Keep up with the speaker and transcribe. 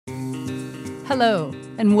Hello,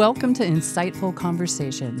 and welcome to Insightful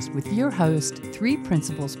Conversations with your host, Three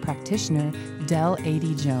Principles practitioner,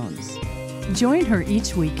 Adey-Jones. Join her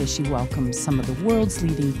each week as she welcomes some of the world's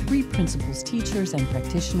leading Three Principles teachers and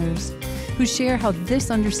practitioners who share how this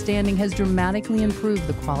understanding has dramatically improved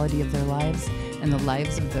the quality of their lives and the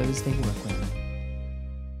lives of those they work with.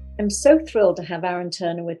 I'm so thrilled to have Aaron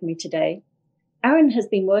Turner with me today. Aaron has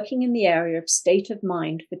been working in the area of state of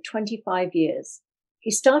mind for 25 years. He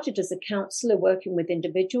started as a counselor working with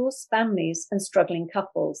individuals, families, and struggling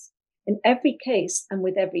couples. In every case and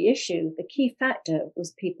with every issue, the key factor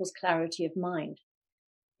was people's clarity of mind.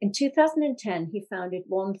 In 2010, he founded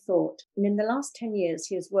OneThought, and in the last 10 years,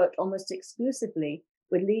 he has worked almost exclusively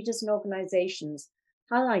with leaders and organizations,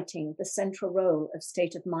 highlighting the central role of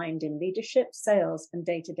state of mind in leadership, sales, and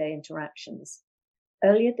day-to-day interactions.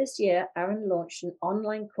 Earlier this year, Aaron launched an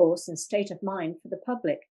online course in state of mind for the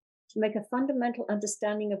public to make a fundamental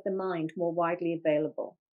understanding of the mind more widely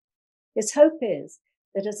available. His hope is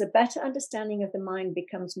that as a better understanding of the mind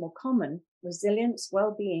becomes more common, resilience,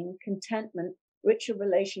 well-being, contentment, richer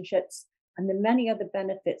relationships, and the many other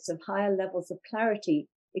benefits of higher levels of clarity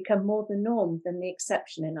become more the norm than the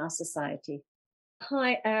exception in our society.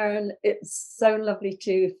 Hi, Aaron. It's so lovely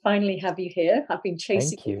to finally have you here. I've been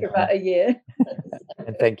chasing you for about a year.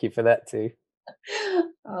 And thank you for that too.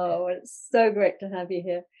 Oh, it's so great to have you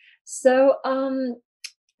here. So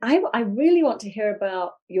I really want to hear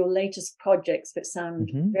about your latest projects that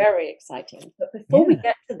sound very exciting. But before we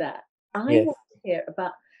get to that, I want to hear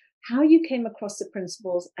about how you came across the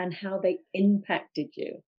principles and how they impacted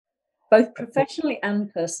you, both professionally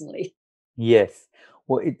and personally. Yes.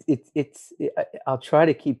 Well, I'll try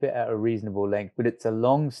to keep it at a reasonable length, but it's a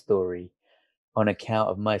long story on account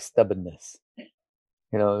of my stubbornness.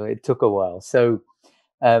 It took a while. So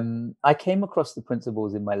I came across the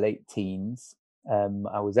principles in my late teens.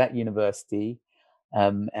 I was at university,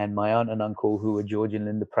 and my aunt and uncle, who were George and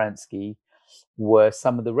Linda Pransky, were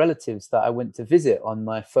some of the relatives that I went to visit on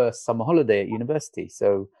my first summer holiday at university.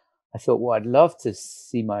 So I thought, well, I'd love to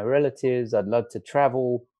see my relatives. I'd love to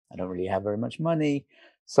travel. I don't really have very much money.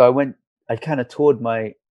 So I kind of toured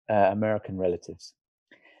my American relatives.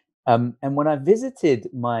 And when I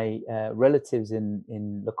visited my relatives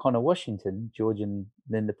in Lacona, Washington, George and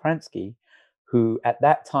Linda Pransky, who at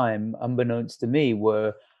that time, unbeknownst to me,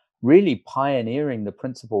 were really pioneering the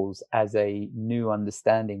principles as a new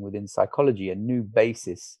understanding within psychology, a new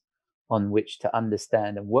basis on which to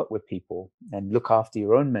understand and work with people and look after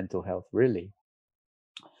your own mental health, really.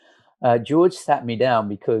 George sat me down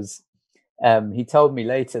because he told me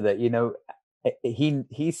later that,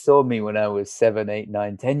 he saw me when I was 7, 8,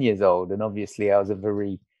 9, 10 years old. And obviously I was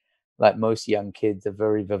like most young kids, a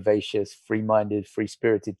very vivacious, free-minded,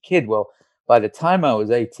 free-spirited kid. Well, by the time I was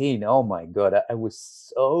 18, oh my God, I was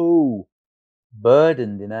so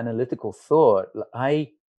burdened in analytical thought.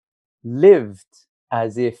 I lived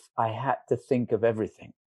as if I had to think of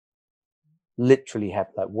everything. Literally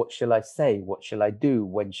have like, what shall I say? What shall I do?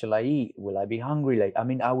 When shall I eat? Will I be hungry late? I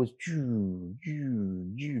mean, I was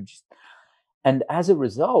just, and as a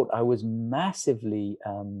result, I was massively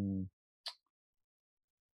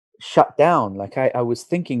shut down. Like I was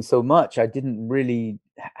thinking so much, I didn't really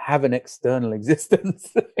have an external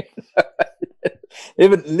existence.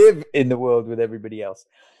 Even live in the world with everybody else.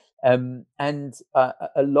 And a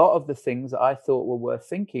lot of the things I thought were worth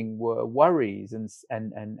thinking were worries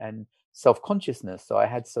and self-consciousness. So I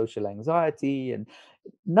had social anxiety, and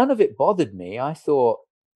none of it bothered me. I thought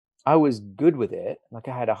I was good with it. Like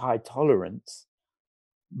I had a high tolerance,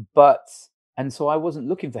 and so I wasn't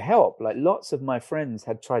looking for help. Like lots of my friends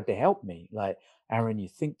had tried to help me. Like, Aaron, you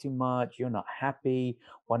think too much. You're not happy.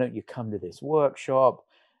 Why don't you come to this workshop?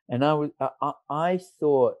 And I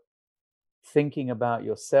thought thinking about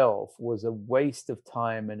yourself was a waste of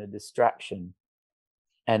time and a distraction.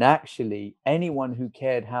 And actually, anyone who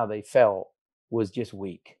cared how they felt was just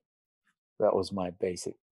weak. That was my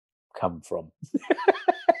basic come from.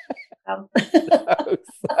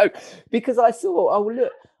 Because I thought, oh,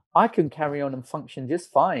 look, I can carry on and function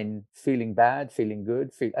just fine, feeling bad, feeling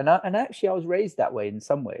good. And actually, I was raised that way in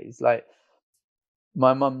some ways. Like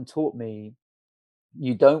my mum taught me,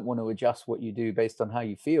 you don't want to adjust what you do based on how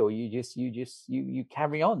you feel. You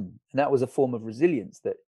carry on. And that was a form of resilience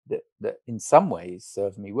that in some ways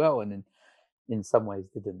served me well, and in some ways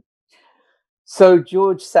didn't. So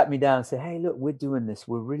George sat me down and said, hey, look, we're doing this.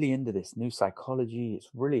 We're really into this new psychology. It's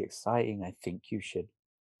really exciting. I think you should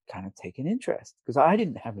kind of take an interest, because I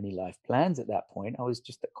didn't have any life plans at that point. I was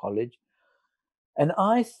just at college. And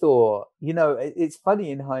I thought, it's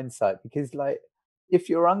funny in hindsight, because like, if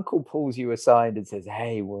your uncle pulls you aside and says,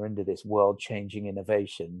 hey, we're into this world-changing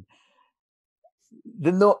innovation,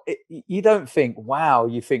 you don't think, wow,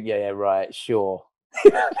 you think, yeah, right, sure.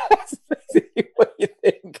 That's basically what you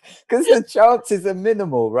think, because the chances are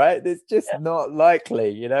minimal, right? It's just not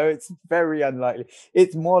likely, it's very unlikely.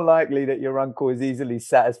 It's more likely that your uncle is easily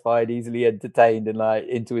satisfied, easily entertained, and like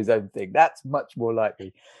into his own thing. That's much more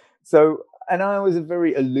likely. So, and I was a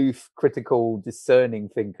very aloof, critical, discerning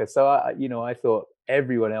thinker. So I thought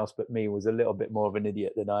everyone else but me was a little bit more of an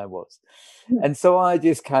idiot than I was. And so I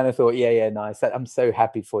just kind of thought, yeah, nice. I'm so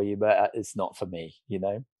happy for you, but it's not for me.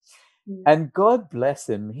 And God bless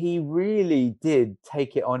him, he really did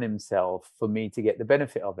take it on himself for me to get the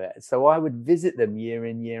benefit of it. So I would visit them year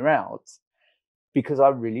in, year out, because I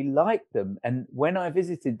really liked them. And when I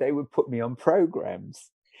visited, they would put me on programs.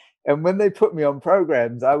 And when they put me on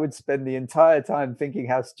programs, I would spend the entire time thinking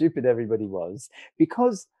how stupid everybody was,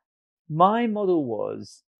 because my model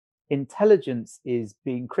was intelligence is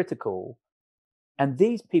being critical. And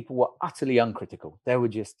these people were utterly uncritical. They were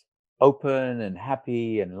just open and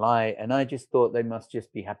happy and light. And I just thought they must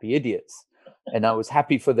just be happy idiots. And I was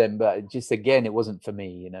happy for them, but just, again, it wasn't for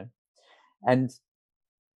me, And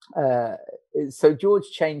so George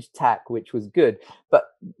changed tack, which was good. But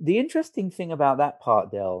the interesting thing about that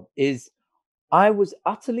part, Del, is I was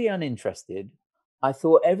utterly uninterested. I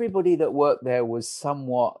thought everybody that worked there was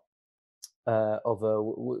somewhat of a,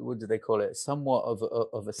 what do they call it? Somewhat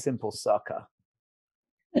of a simple sucker.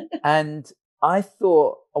 And I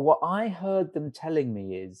thought, what I heard them telling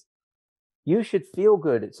me is, you should feel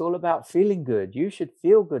good. It's all about feeling good. You should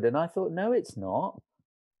feel good. And I thought, no, it's not.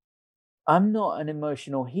 I'm not an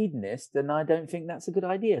emotional hedonist, and I don't think that's a good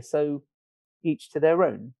idea. So each to their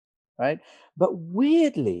own, right? But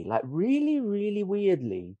weirdly, like really, really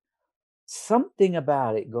weirdly, something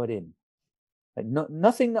about it got in. Like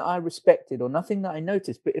nothing that I respected or nothing that I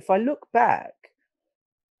noticed. But if I look back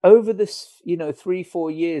over this,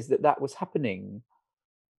 3-4 years that was happening,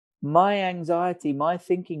 my anxiety, my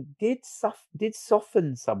thinking did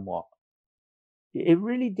soften somewhat. It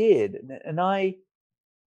really did. And I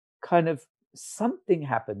kind of, something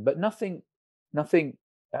happened, but nothing.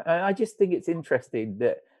 I just think it's interesting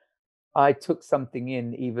that I took something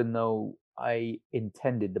in, even though I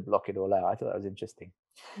intended to block it all out. I thought that was interesting.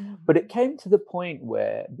 But it came to the point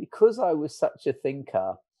where, because I was such a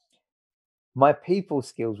thinker, my people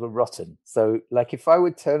skills were rotten. So like, if I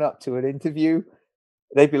would turn up to an interview,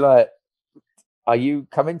 they'd be like, are you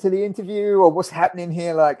coming to the interview, or what's happening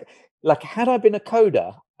here? Like had I been a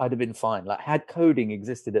coder, I'd have been fine. Like, had coding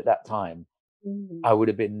existed at that time, I would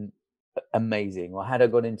have been amazing. Or had I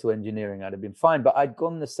gone into engineering, I'd have been fine. But I'd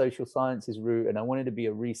gone the social sciences route, and I wanted to be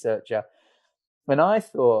a researcher. And I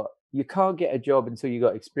thought, you can't get a job until you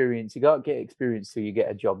got experience. You can't get experience till you get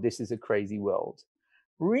a job. This is a crazy world.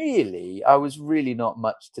 Really, I was really not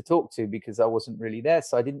much to talk to, because I wasn't really there.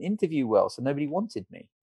 So I didn't interview well. So nobody wanted me.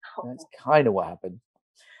 That's kind of what happened.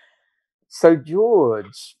 So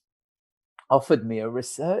George offered me a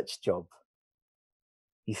research job.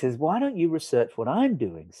 He says, why don't you research what I'm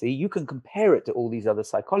doing? See, you can compare it to all these other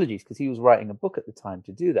psychologies, because he was writing a book at the time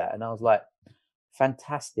to do that. And I was like,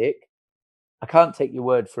 fantastic. I can't take your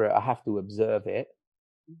word for it. I have to observe it.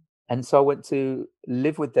 And so I went to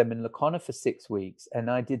live with them in Lacona for 6 weeks,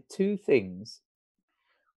 and I did 2 things.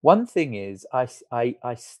 One thing is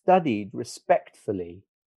I studied respectfully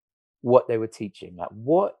what they were teaching. Like,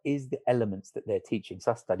 what is the elements that they're teaching?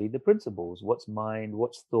 So I studied the principles. What's mind?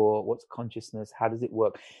 What's thought? What's consciousness? How does it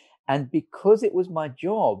work? And because it was my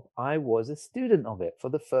job, I was a student of it for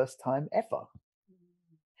the first time ever.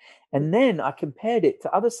 And then I compared it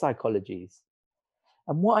to other psychologies.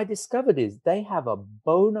 And what I discovered is they have a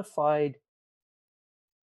bona fide,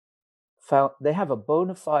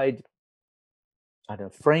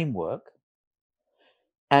 framework.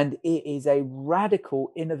 And it is a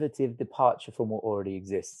radical, innovative departure from what already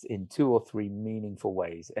exists in 2 or 3 meaningful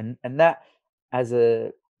ways. And that, as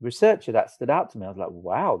a researcher, that stood out to me. I was like,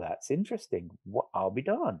 wow, that's interesting. I'll be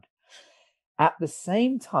darned. At the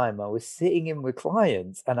same time, I was sitting in with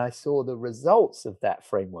clients, and I saw the results of that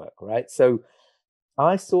framework, right? So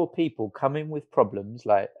I saw people come in with problems,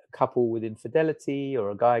 like a couple with infidelity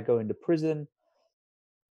or a guy going to prison.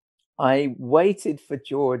 I waited for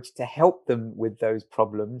George to help them with those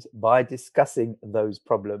problems by discussing those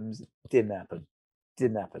problems. Didn't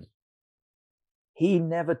happen. He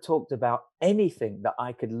never talked about anything that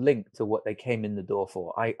I could link to what they came in the door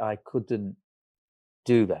for. I couldn't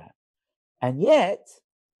do that. And yet,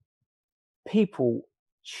 people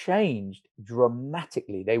changed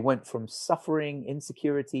dramatically. They went from suffering,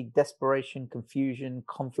 insecurity, desperation, confusion,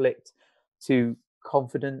 conflict, to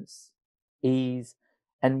confidence, ease.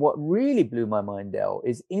 And what really blew my mind, Del,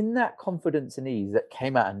 is in that confidence and ease that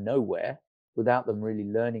came out of nowhere, without them really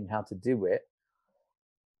learning how to do it,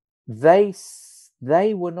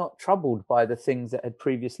 they were not troubled by the things that had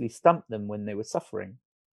previously stumped them when they were suffering.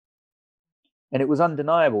 And it was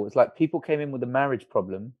undeniable. It's like people came in with a marriage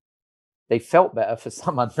problem. They felt better for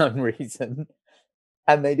some unknown reason.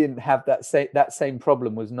 And they didn't have that same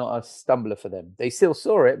problem was not a stumbler for them. They still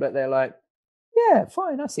saw it, but they're like, yeah,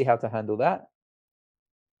 fine, I see how to handle that.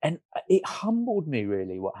 And it humbled me,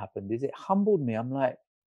 really. What happened is it humbled me. I'm like,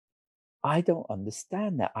 I don't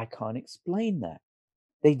understand that. I can't explain that.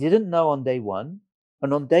 They didn't know on day 1.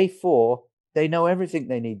 And on day 4, they know everything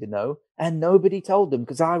they need to know. And nobody told them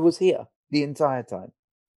because I was here the entire time.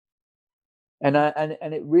 And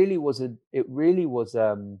it really was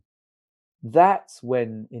that's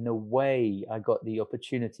when, in a way, I got the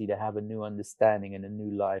opportunity to have a new understanding and a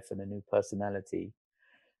new life and a new personality,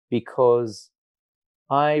 because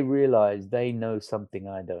I realized they know something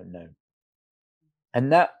I don't know.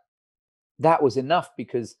 And that was enough,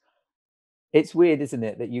 because it's weird, isn't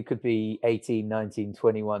it, that you could be 18, 19,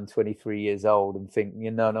 21, 23 years old and think,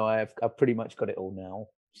 no, I've pretty much got it all now.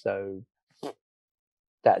 So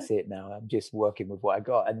that's it now. I'm just working with what I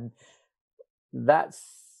got. And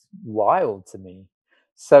that's wild to me.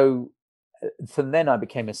 So from then I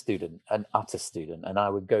became a student, an utter student, and I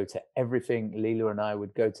would go to everything. Leela and I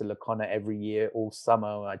would go to Lacona every year, all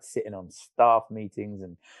summer. I'd sit in on staff meetings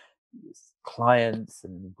and clients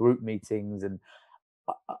and group meetings, and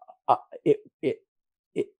it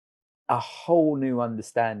a whole new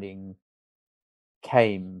understanding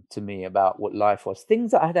came to me about what life was.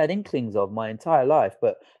 Things that I'd had inklings of my entire life,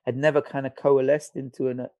 but had never kind of coalesced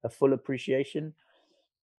into a full appreciation.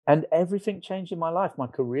 And everything changed in my life. My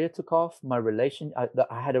career took off. I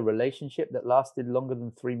had a relationship that lasted longer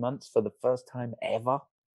than 3 months for the first time ever.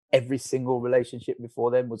 Every single relationship before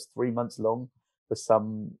then was 3 months long for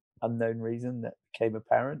some unknown reason that became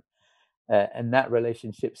apparent. And that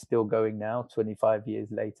relationship's still going now, 25 years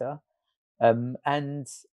later.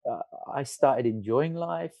 I started enjoying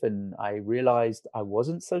life, and I realized I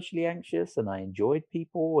wasn't socially anxious, and I enjoyed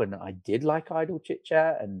people, and I did like idle chit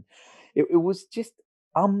chat, and it was just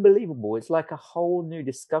unbelievable. It's like a whole new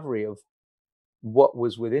discovery of what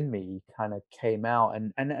was within me kind of came out,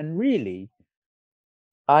 and really,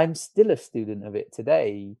 I'm still a student of it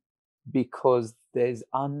today, because there's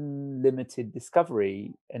unlimited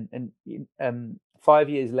discovery. And 5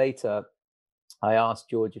 years later, I asked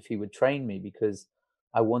George if he would train me, because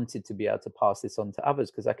I wanted to be able to pass this on to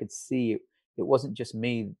others, because I could see it wasn't just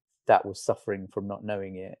me that was suffering from not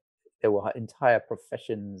knowing it. There were entire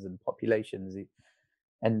professions and populations.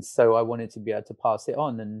 And so I wanted to be able to pass it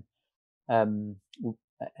on. And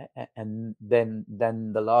then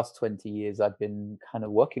the last 20 years, I've been kind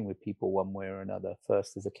of working with people one way or another,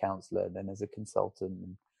 first as a counselor, then as a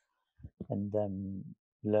consultant, and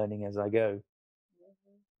learning as I go.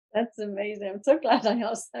 That's amazing. I'm so glad I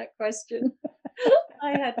asked that question.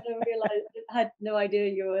 I had no idea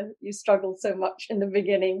you struggled so much in the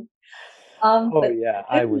beginning. But Yeah,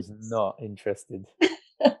 I was not interested.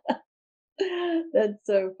 That's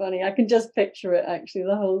so funny. I can just picture it, actually,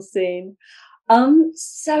 the whole scene.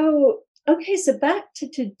 So back to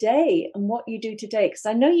today and what you do today, because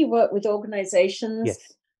I know you work with organizations. Yes.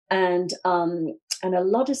 and a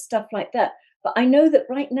lot of stuff like that. But I know that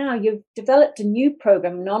right now you've developed a new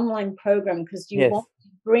program, an online program, because you Yes. want to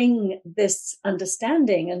bring this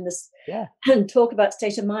understanding and this Yeah. and talk about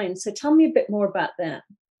state of mind. So tell me a bit more about that.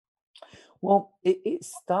 Well, it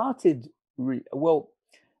started.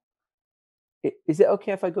 Is it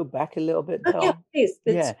okay if I go back a little bit, Oh, yeah, Del? please.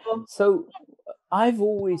 Yeah. So I've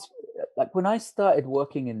always, like, when I started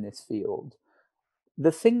working in this field,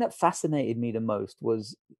 the thing that fascinated me the most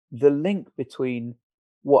was the link between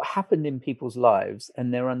what happened in people's lives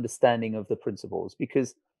and their understanding of the principles.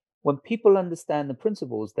 Because when people understand the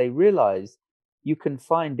principles, they realize you can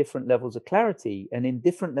find different levels of clarity. And in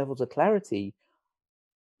different levels of clarity,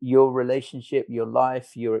 your relationship, your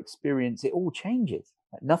life, your experience, it all changes.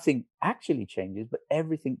 Like, nothing actually changes, but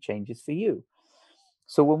everything changes for you.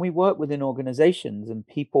 So when we work within organizations and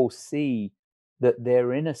people see that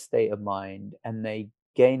they're in a state of mind and they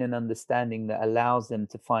gain an understanding that allows them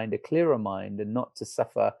to find a clearer mind and not to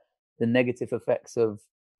suffer the negative effects of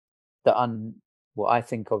what I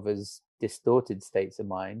think of as distorted states of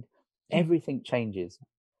mind, everything changes.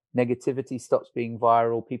 Negativity stops being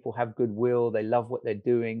viral. People have goodwill. They love what they're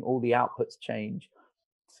doing. All the outputs change.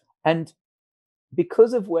 And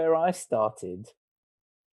because of where I started,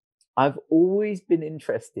 I've always been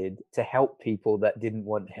interested to help people that didn't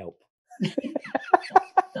want help.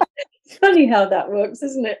 It's funny how that works,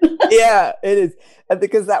 isn't it? Yeah, it is. And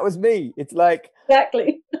because that was me. It's like,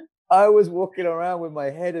 Exactly. I was walking around with my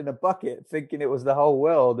head in a bucket, thinking it was the whole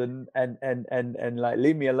world, and like,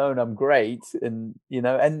 leave me alone, I'm great, and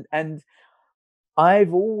and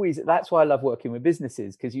that's why I love working with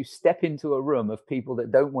businesses, because you step into a room of people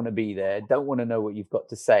that don't want to be there, don't want to know what you've got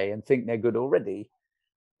to say, and think they're good already.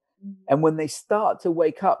 And when they start to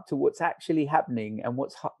wake up to what's actually happening and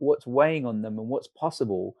what's weighing on them and what's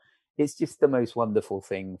possible, it's just the most wonderful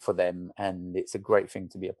thing for them, and it's a great thing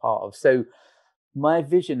to be a part of. So my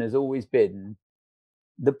vision has always been,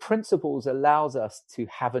 the principles allows us to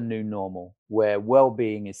have a new normal where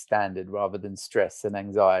well-being is standard rather than stress and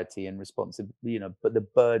anxiety and responsibility, but the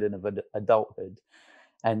burden of adulthood.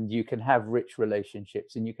 And you can have rich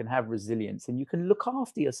relationships, and you can have resilience, and you can look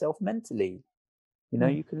after yourself mentally.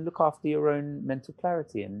 You can look after your own mental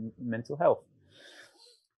clarity and mental health.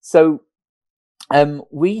 So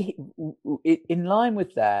we, in line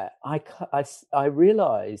with that, I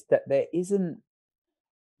realized that there isn't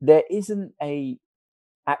a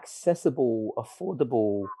accessible,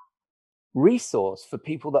 affordable resource for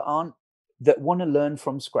people that want to learn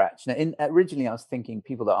from scratch. Now, originally I was thinking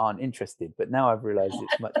people that aren't interested, but now I've realized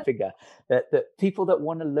it's much bigger. That people that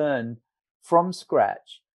want to learn from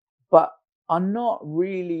scratch, but are not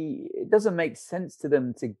really, it doesn't make sense to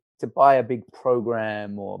them to buy a big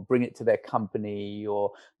program or bring it to their company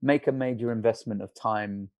or make a major investment of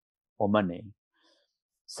time or money.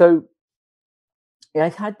 So I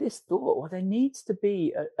had this thought, well, there needs to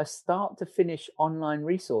be a start to finish online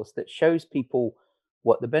resource that shows people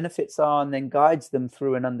what the benefits are and then guides them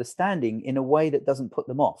through an understanding in a way that doesn't put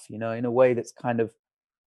them off, in a way that's kind of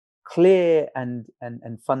clear and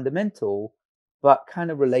fundamental, but kind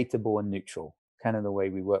of relatable and neutral, kind of the way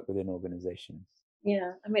we work within organizations.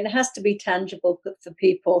 Yeah, I mean, it has to be tangible for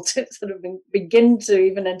people to sort of begin to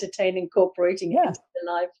even entertain incorporating it into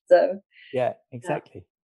their life. So yeah, exactly.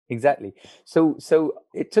 Exactly. So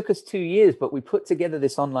it took us 2 years, but we put together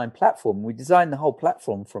this online platform. We designed the whole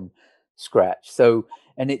platform from scratch.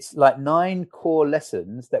 And it's like 9 core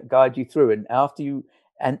lessons that guide you through. And after you,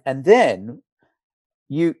 and then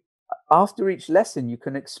you, after each lesson, you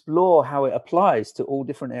can explore how it applies to all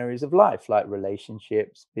different areas of life, like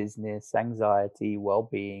relationships, business, anxiety,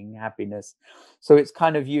 well-being, happiness. So it's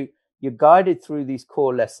kind of you're guided through these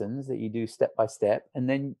core lessons that you do step by step, and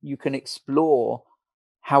then you can explore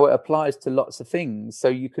how it applies to lots of things. So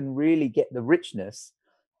you can really get the richness,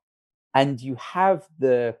 and you have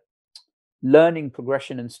the learning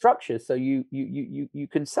progression and structure. So you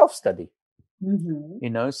can self-study,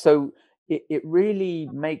 so it really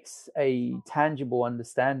makes a tangible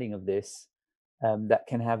understanding of this that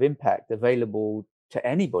can have impact available to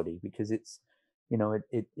anybody, because it's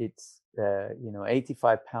it's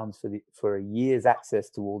 £85 for a year's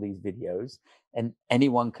access to all these videos, and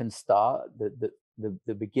anyone can start.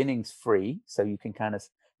 The beginning's free, so you can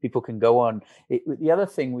people can go on. The other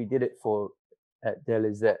thing we did it for, Del,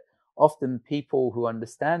 is that often people who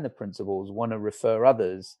understand the principles want to refer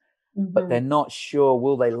others, but they're not sure,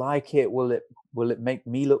 will they like it? Will it make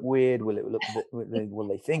me look weird? Will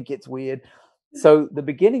they think it's weird? So the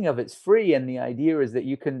beginning of it's free, and the idea is that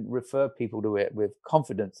you can refer people to it with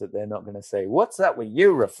confidence that they're not going to say, "What's that with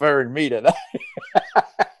you referring me to that?"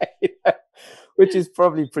 Which is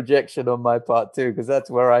probably projection on my part too, because that's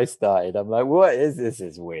where I started. I'm like, what is this?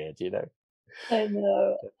 Is weird, I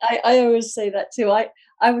know. I always say that too.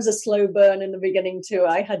 I was a slow burn in the beginning too.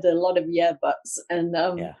 I had a lot of yeah buts, and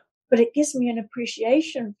but it gives me an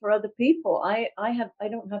appreciation for other people. I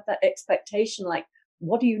don't have that expectation, like,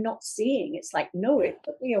 what are you not seeing? It's like, no, it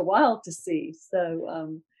took me a while to see.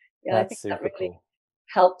 So I think that really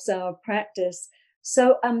helps our practice.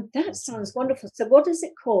 So that sounds wonderful. So what is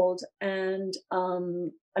it called? And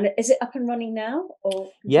is it up and running now?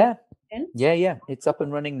 Or yeah, it's up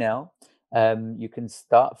and running now. You can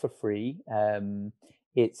start for free.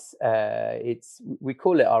 It's we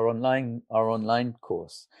call it our online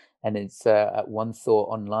course, and it's at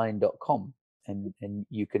OneThoughtOnline.com, and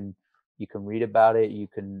you can read about it.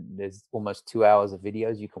 There's almost 2 hours of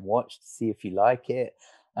videos you can watch to see if you like it.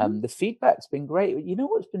 The feedback's been great.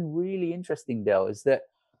 What's been really interesting, Del, is that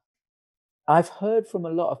I've heard from a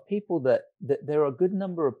lot of people that there are a good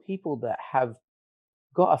number of people that have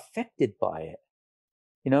got affected by it.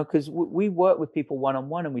 Because we work with people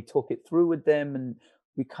one-on-one, and we talk it through with them, and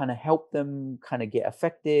we kind of help them kind of get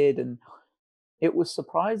affected. And it was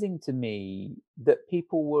surprising to me that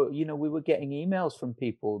people were, we were getting emails from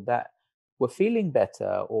people that were feeling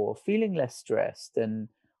better or feeling less stressed,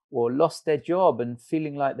 or lost their job and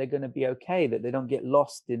feeling like they're going to be okay, that they don't get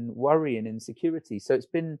lost in worry and insecurity. So it's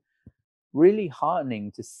been really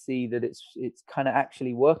heartening to see that it's kind of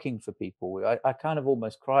actually working for people. I kind of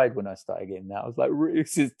almost cried when I started getting that. I was like,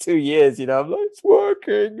 this is 2 years, I'm like, it's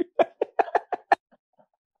working.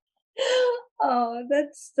 Oh,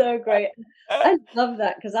 that's so great. I love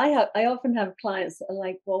that because I often have clients that are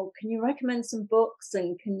like, well, can you recommend some books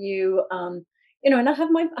and can you and I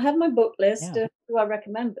have my book list Yeah, of who I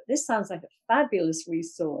recommend, but this sounds like a fabulous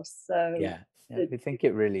resource. So yeah, yeah. good I think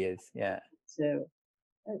it really is. Yeah, too.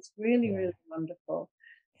 It's really, yeah, really wonderful.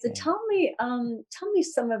 So yeah. tell me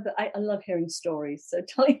some of the. I love hearing stories. So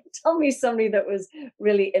tell me somebody that was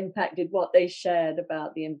really impacted, what they shared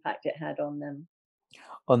about the impact it had on them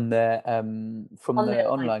On the from on their the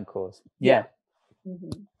life. online course. Yeah. Yeah. Hmm.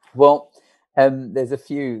 Well, there's a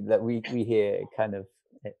few that we hear kind of,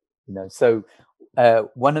 So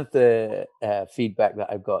one of the feedback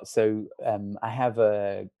that I've got. So I have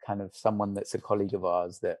a kind of someone that's a colleague of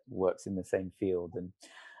ours that works in the same field, and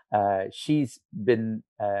she's been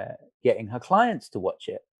getting her clients to watch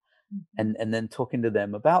it, Hmm. and then talking to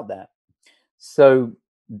them about that. So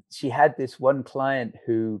she had this one client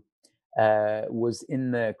who was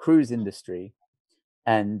in the cruise industry,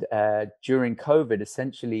 and during COVID,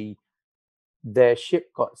 essentially their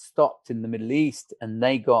ship got stopped in the Middle East, and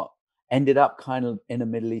they ended up kind of in a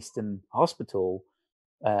Middle Eastern hospital,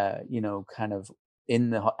 kind of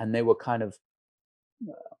and they were kind of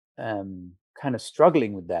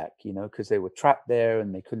struggling with that, because they were trapped there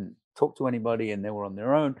and they couldn't talk to anybody and they were on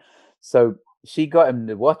their own. So she got him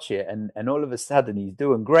to watch it, and all of a sudden he's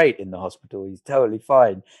doing great in the hospital. He's totally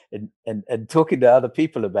fine, and talking to other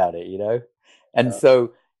people about it. And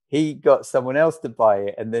so he got someone else to buy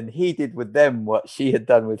it, and then he did with them what she had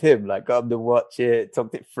done with him, like got him to watch it,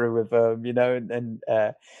 talked it through with them,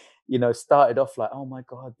 and started off like, oh my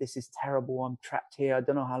God, this is terrible. I'm trapped here. I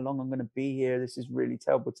don't know how long I'm going to be here. This is really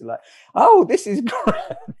terrible. To like, oh, this is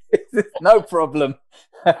great. This is no problem.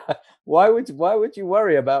 Why would you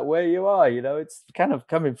worry about where you are? It's kind of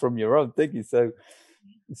coming from your own thinking. So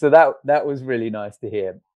that was really nice to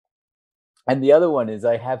hear. And the other one is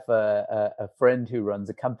I have a friend who runs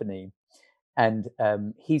a company, and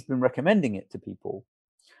he's been recommending it to people.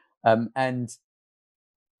 And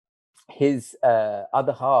his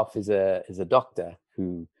other half is a doctor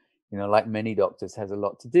who, like many doctors, has a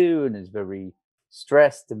lot to do and is very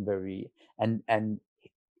stressed and and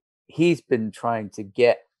he's been trying to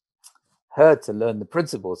get her to learn the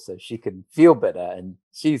principles so she can feel better. And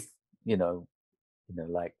she's,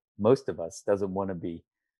 like most of us, doesn't want to be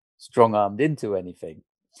strong-armed into anything.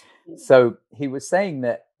 So he was saying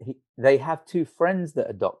that they have two friends that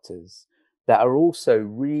are doctors that are also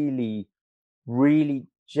really, really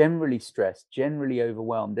generally stressed, generally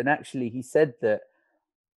overwhelmed. And actually, he said that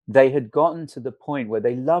they had gotten to the point where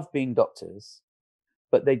they love being doctors,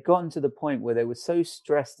 but they'd gotten to the point where they were so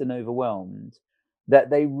stressed and overwhelmed that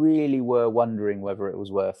they really were wondering whether it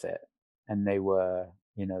was worth it. And they were,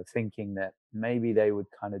 thinking that maybe they would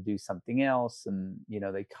kind of do something else. And,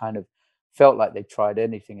 they kind of felt like they tried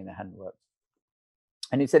anything and it hadn't worked.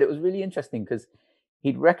 And he said it was really interesting because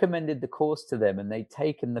he'd recommended the course to them and they'd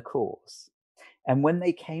taken the course. And when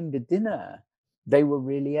they came to dinner, they were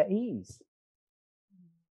really at ease.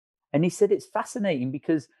 And he said it's fascinating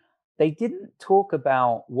because they didn't talk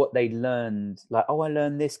about what they learned, like, oh, I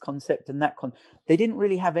learned this concept and that they didn't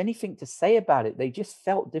really have anything to say about it. They just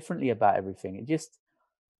felt differently about everything. It just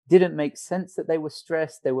didn't make sense that they were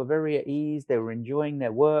stressed. They were very at ease. They were enjoying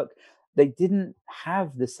their work. They didn't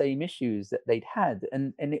have the same issues that they'd had.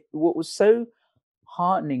 And what was so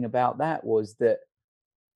heartening about that was that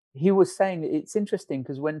he was saying that it's interesting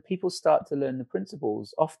because when people start to learn the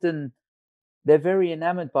principles, often they're very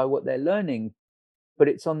enamored by what they're learning, but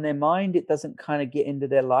it's on their mind. It doesn't kind of get into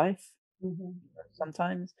their life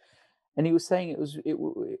sometimes. And he was saying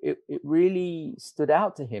it really stood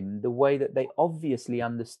out to him the way that they obviously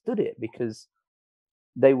understood it because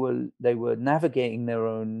they were navigating their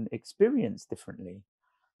own experience differently.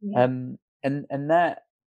 Yeah. And that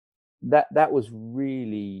was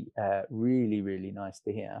really really, really nice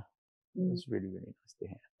to hear. It was really, really nice to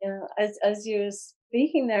hear. Yeah, as you were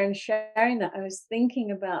speaking there and sharing that, I was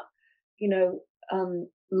thinking about, you know,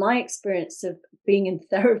 my experience of being in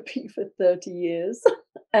therapy for 30 years,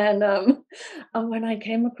 and when I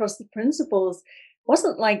came across the principles, it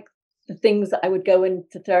wasn't like the things that I would go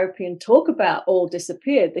into therapy and talk about all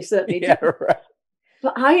disappeared. They certainly Yeah, did, right.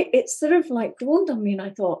 but it sort of like dawned on me, and I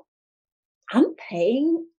thought, I'm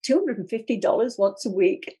paying $250 once a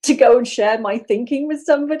week to go and share my thinking with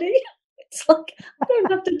somebody. It's like, I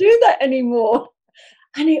don't have to do that anymore.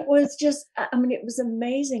 And it was just, I mean, it was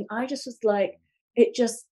amazing. I just was like,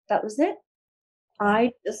 that was it.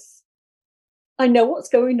 I just, I know what's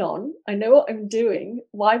going on. I know what I'm doing.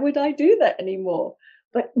 Why would I do that anymore?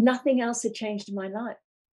 But nothing else had changed in my life.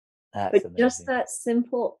 That's But just amazing. that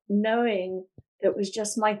simple knowing that was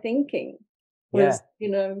just my thinking Yeah,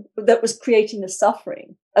 was, that was creating the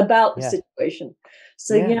suffering about the yeah, situation.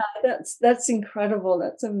 So yeah, yeah, that's incredible.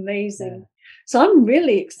 That's yeah, amazing. So I'm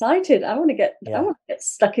really excited. I yeah. want to get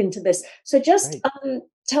stuck into this. So just Great.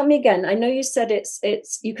 tell me again. I know you said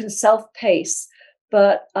it's you can self-pace,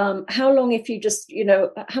 but how long if you just,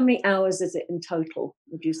 how many hours is it in total,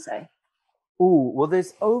 would you say? Oh, well,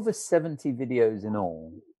 there's over 70 videos in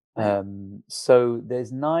all. Right. So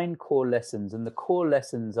there's 9 core lessons, and the core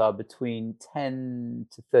lessons are between 10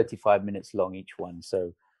 to 35 minutes long each one.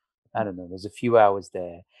 So I don't know, there's a few hours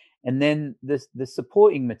there. And then the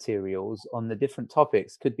supporting materials on the different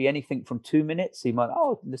topics could be anything from 2 minutes. So you might,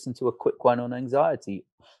 listen to a quick one on anxiety,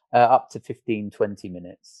 up to 15, 20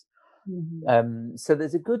 minutes. Mhm. So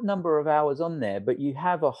there's a good number of hours on there, but you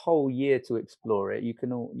have a whole year to explore it. You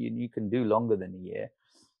can do longer than a year.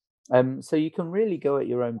 So you can really go at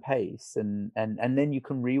your own pace, and then you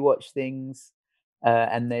can rewatch things.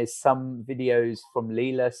 And there's some videos from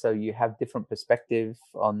Leela, so you have different perspective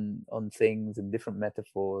on things and different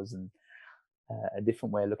metaphors and a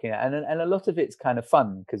different way of looking at it. And a lot of it's kind of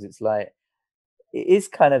fun because it's like it is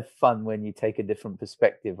kind of fun when you take a different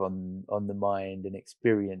perspective on the mind and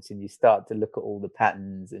experience, and you start to look at all the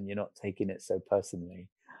patterns, and you're not taking it so personally.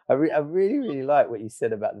 I really really like what you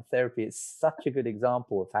said about the therapy. It's such a good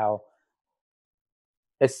example of how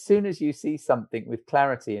as soon as you see something with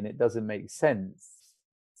clarity and it doesn't make sense,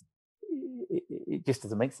 it just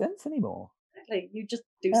doesn't make sense anymore. Exactly. You just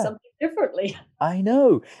do Yeah, something differently. I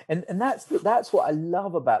know, and that's what I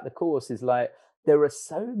love about the course is like there are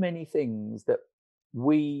so many things that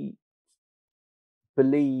we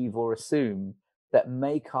believe or assume that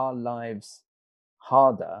make our lives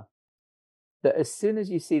harder, that as soon as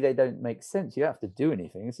you see they don't make sense, you don't have to do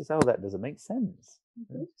anything. It's just, oh, that doesn't make sense.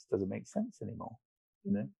 Mhm. It just doesn't make sense anymore,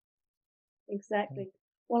 you know? Mhm. Exactly.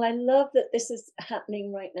 Well, I love that this is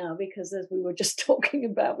happening right now because as we were just talking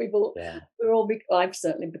about, Yeah. I've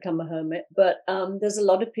certainly become a hermit, but there's a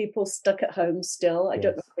lot of people stuck at home still. I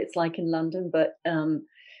don't know Yes. what it's like in London, but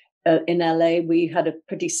in LA, we had a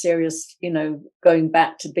pretty serious, going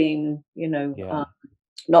back to being, Yeah.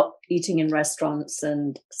 not eating in restaurants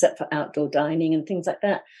and except for outdoor dining and things like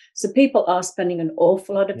that. So people are spending an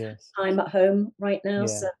awful lot of Yes. time at home right now.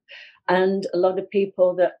 Yeah. So, and a lot of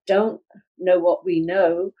people that don't know what we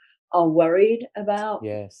know are worried about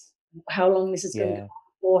Yes. how long this is going to go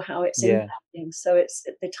Yeah. or how it's Yeah. impacting. So it's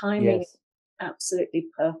the timing is Yes. absolutely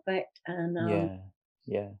perfect. And Yeah.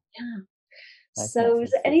 Yeah. yeah. I think So, so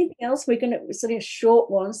is there too. anything else we're going to sort of a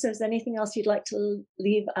short one? So, is there anything else you'd like to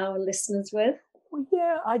leave our listeners with? Well,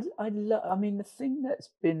 yeah, I mean, the thing that's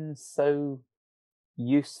been so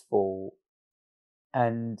useful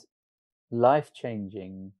and life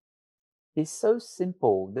changing is so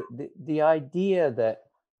simple. The idea that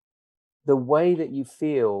the way that you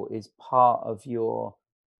feel is part of your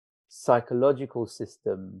psychological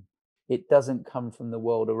system. It doesn't come from the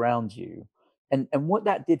world around you. And what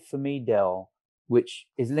that did for me, Del, which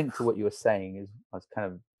is linked to what you were saying, is I was kind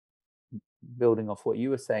of building off what you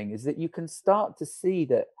were saying, is that you can start to see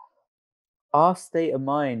that our state of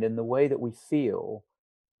mind and the way that we feel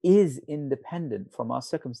is independent from our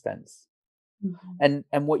circumstance. Mhm.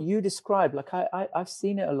 And what you described, like I've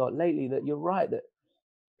seen it a lot lately, that you're right, that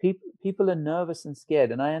people are nervous and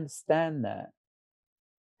scared, and I understand that.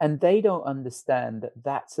 And they don't understand that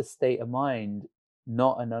that's a state of mind,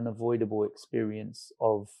 not an unavoidable experience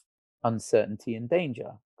of uncertainty and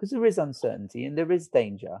danger. Because there is uncertainty and there is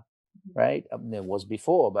danger, right? There was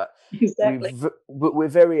before, but Exactly. we're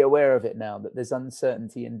very aware of it now, that there's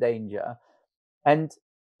uncertainty and danger. And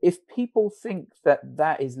if people think that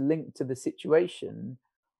that is linked to the situation,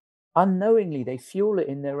 unknowingly they fuel it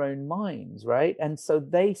in their own minds, right? And so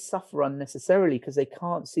they suffer unnecessarily because they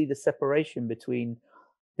can't see the separation between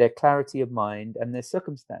their clarity of mind and their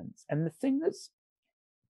circumstance. And the thing that's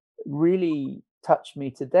really touched me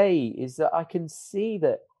today is that I can see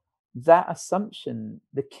that that assumption,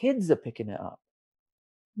 the kids are picking it up.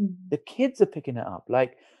 Mhm. The kids are picking it up.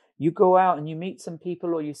 Like you go out and you meet some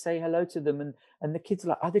people or you say hello to them, and the kids are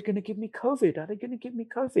like, are they going to give me COVID? Are they going to give me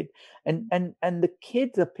COVID? And the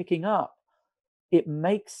kids are picking up. It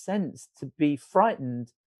makes sense to be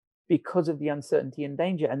frightened because of the uncertainty and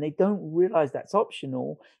danger, and they don't realize that's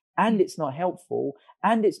optional, and it's not helpful,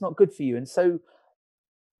 and it's not good for you. And so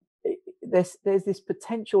there's this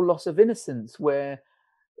potential loss of innocence where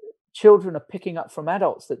children are picking up from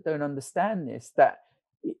adults that don't understand this, that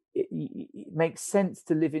it makes sense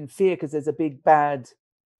to live in fear because there's a big bad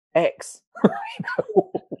X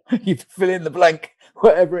You fill in the blank,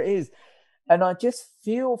 whatever it is. And I just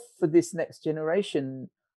feel for this next generation,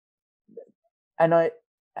 and I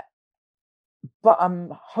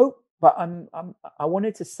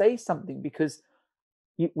wanted to say something, because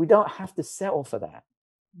we don't have to settle for that.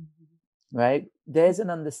 Right?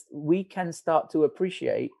 We can start to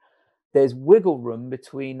appreciate there's wiggle room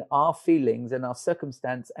between our feelings and our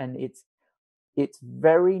circumstance, and it's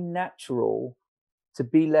very natural to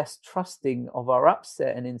be less trusting of our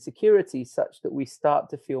upset and insecurity, such that we start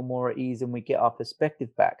to feel more at ease and we get our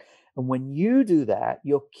perspective back. And when you do that,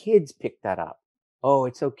 your kids pick that up. Oh,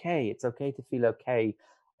 it's okay. It's okay to feel okay.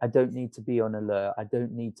 I don't need to be on alert. I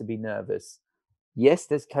don't need to be nervous. Yes,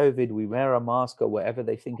 there's COVID. We wear a mask or whatever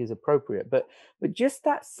they think is appropriate. But just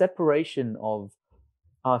that separation of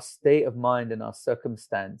our state of mind and our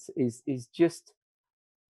circumstance is just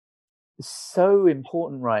so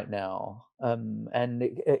important right now. And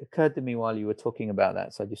it occurred to me while you were talking about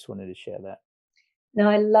that. So I just wanted to share that. No,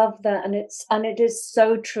 I love that. And it is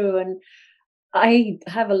so true. And I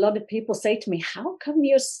have a lot of people say to me, how come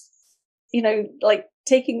you're, like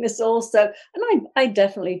taking this also? And I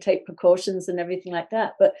definitely take precautions and everything like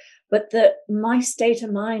that. But my state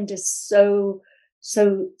of mind is so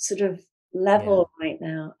sort of level right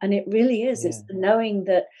now. And it really is. It's the knowing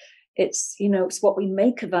that it's what we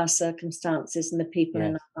make of our circumstances and the people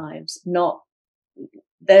in our lives,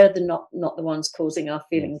 they're not the ones causing our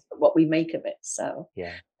feelings, but what we make of it. So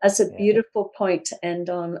that's a beautiful point to end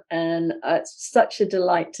on. And it's such a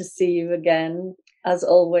delight to see you again, as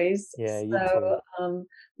always. Yeah, you too.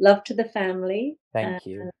 Love to the family. Thank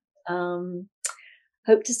you.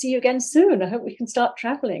 Hope to see you again soon. I hope we can start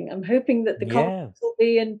traveling. I'm hoping that the conference will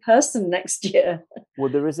be in person next year. Well,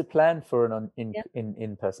 there is a plan for an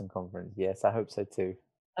in-person conference. Yes, I hope so too.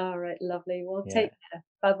 All right, lovely. Well, take care.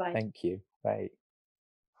 Bye-bye. Thank you. Bye.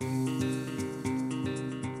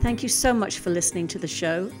 Thank you so much for listening to the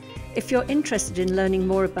show. If you're interested in learning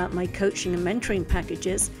more about my coaching and mentoring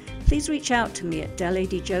packages, please reach out to me at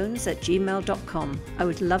deladeyjones@gmail.com. I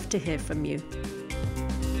would love to hear from you.